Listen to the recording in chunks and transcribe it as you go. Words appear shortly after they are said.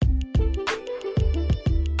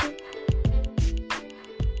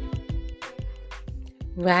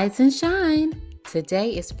Rise and shine!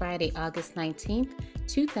 Today is Friday, August 19th,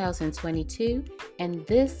 2022, and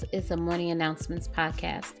this is a Morning Announcements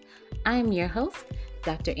podcast. I'm your host,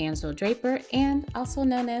 Dr. Angela Draper, and also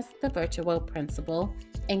known as the Virtual Principal.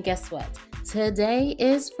 And guess what? Today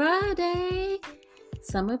is Friday!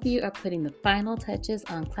 Some of you are putting the final touches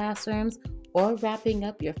on classrooms or wrapping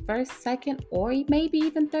up your first, second, or maybe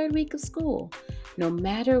even third week of school. No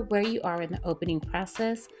matter where you are in the opening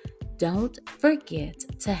process, don't forget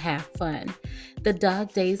to have fun. The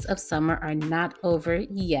dog days of summer are not over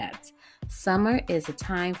yet. Summer is a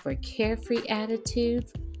time for carefree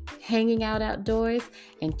attitudes, hanging out outdoors,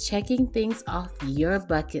 and checking things off your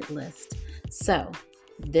bucket list. So,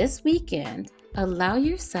 this weekend, allow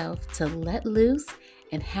yourself to let loose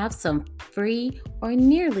and have some free or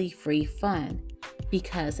nearly free fun.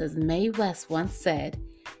 Because as Mae West once said,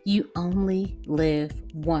 you only live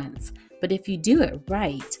once. But if you do it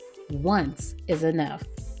right, once is enough.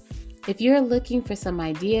 If you're looking for some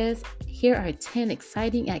ideas, here are 10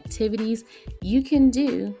 exciting activities you can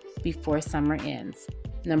do before summer ends.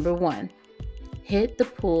 Number 1, hit the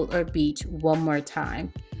pool or beach one more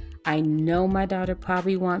time. I know my daughter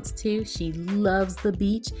probably wants to. She loves the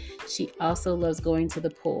beach. She also loves going to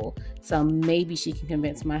the pool. So maybe she can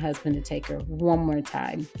convince my husband to take her one more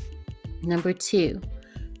time. Number 2,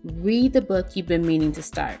 read the book you've been meaning to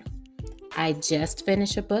start. I just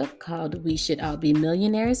finished a book called We Should All Be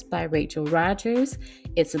Millionaires by Rachel Rodgers.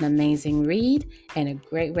 It's an amazing read and a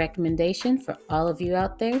great recommendation for all of you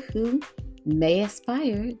out there who may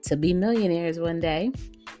aspire to be millionaires one day.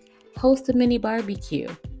 Host a mini barbecue.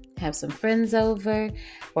 Have some friends over,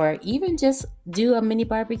 or even just do a mini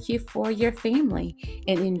barbecue for your family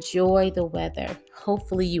and enjoy the weather.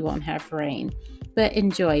 Hopefully you won't have rain, but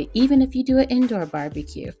enjoy. Even if you do an indoor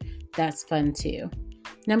barbecue, that's fun too.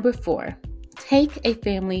 Number 4, take a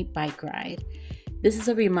family bike ride. This is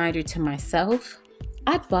a reminder to myself.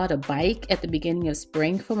 I bought a bike at the beginning of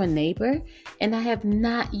spring from a neighbor, and I have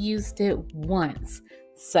not used it once.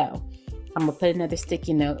 So I'm going to put another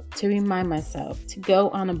sticky note to remind myself to go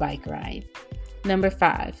on a bike ride. Number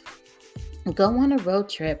 5, go on a road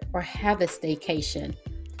trip or have a staycation.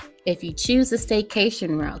 If you choose a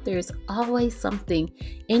staycation route, there's always something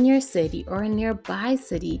in your city or a nearby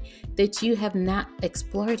city that you have not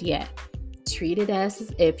explored yet. Treat it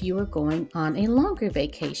as if you were going on a longer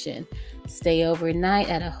vacation. Stay overnight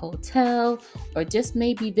at a hotel or just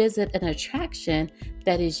maybe visit an attraction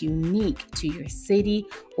that is unique to your city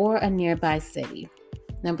or a nearby city.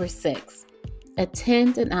 Number 6,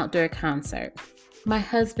 attend an outdoor concert. My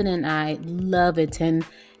husband and I love attending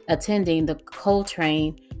the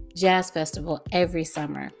Coltrane Jazz Festival every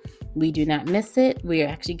summer. We do not miss it. We are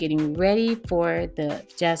actually getting ready for the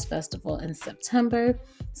Jazz Festival in September.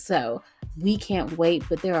 So we can't wait,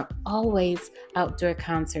 but there are always outdoor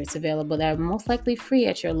concerts available that are most likely free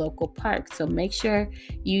at your local park. So make sure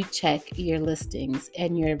you check your listings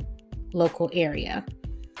in your local area.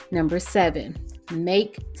 Number 7,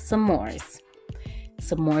 make s'mores.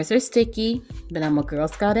 S'mores are sticky, but I'm a Girl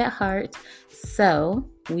Scout at heart, so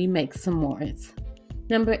we make s'mores.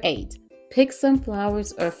 Number 8, pick some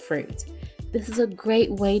flowers or fruit. This is a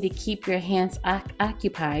great way to keep your hands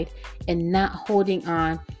occupied and not holding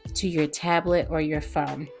on to your tablet or your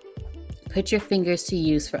phone. Put your fingers to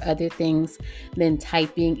use for other things than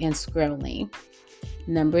typing and scrolling.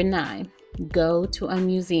 Number 9, go to a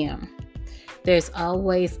museum. There's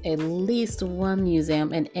always at least one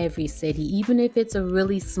museum in every city, even if it's a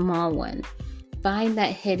really small one. Find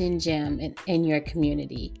that hidden gem in your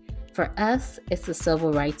community. For us, it's the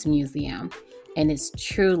Civil Rights Museum, and it's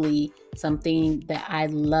truly something that I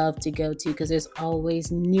love to go to because there's always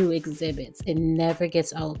new exhibits. It never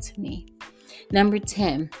gets old to me. Number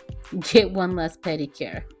 10, get one less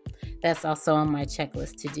pedicure. That's also on my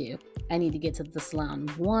checklist to do. I need to get to the salon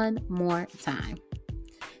one more time.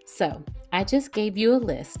 So I just gave you a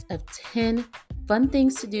list of 10 fun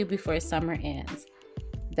things to do before summer ends.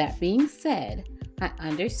 That being said, I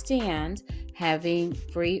understand having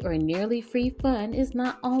free or nearly free fun is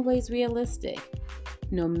not always realistic.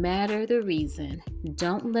 No matter the reason,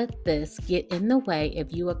 don't let this get in the way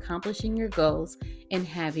of you accomplishing your goals and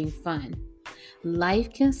having fun.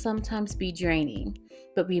 Life can sometimes be draining,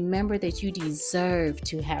 but remember that you deserve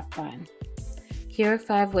to have fun. Here are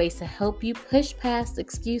 5 ways to help you push past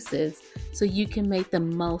excuses so you can make the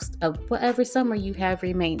most of whatever summer you have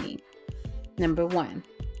remaining. Number 1,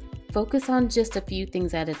 focus on just a few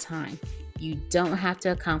things at a time. You don't have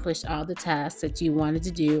to accomplish all the tasks that you wanted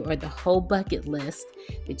to do or the whole bucket list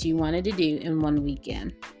that you wanted to do in one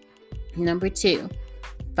weekend. Number 2,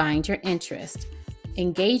 find your interest.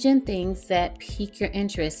 Engage in things that pique your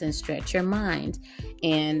interest and stretch your mind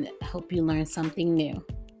and help you learn something new.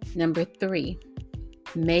 Number 3,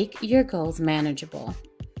 make your goals manageable.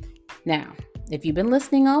 Now, if you've been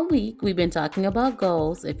listening all week, we've been talking about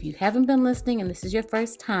goals. If you haven't been listening and this is your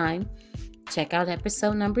first time, check out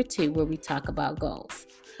episode number 2 where we talk about goals.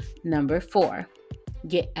 Number 4,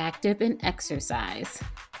 get active and exercise.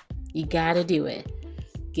 You gotta do it.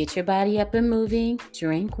 Get your body up and moving,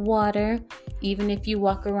 drink water. Even if you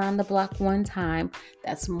walk around the block one time,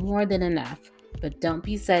 that's more than enough. But don't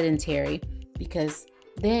be sedentary because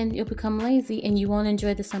then you'll become lazy and you won't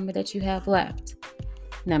enjoy the summer that you have left.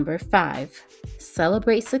 Number 5,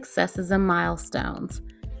 celebrate successes and milestones.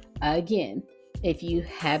 Again, if you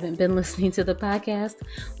haven't been listening to the podcast,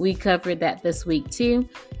 we covered that this week too.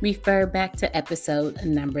 Refer back to episode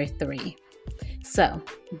number 3. So,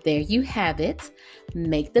 there you have it.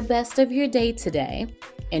 Make the best of your day today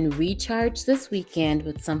and recharge this weekend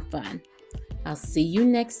with some fun. I'll see you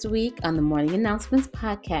next week on the Morning Announcements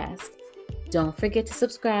podcast. Don't forget to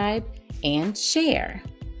subscribe and share.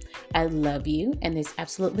 I love you, and there's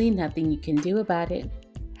absolutely nothing you can do about it.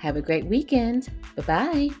 Have a great weekend.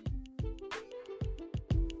 Bye-bye.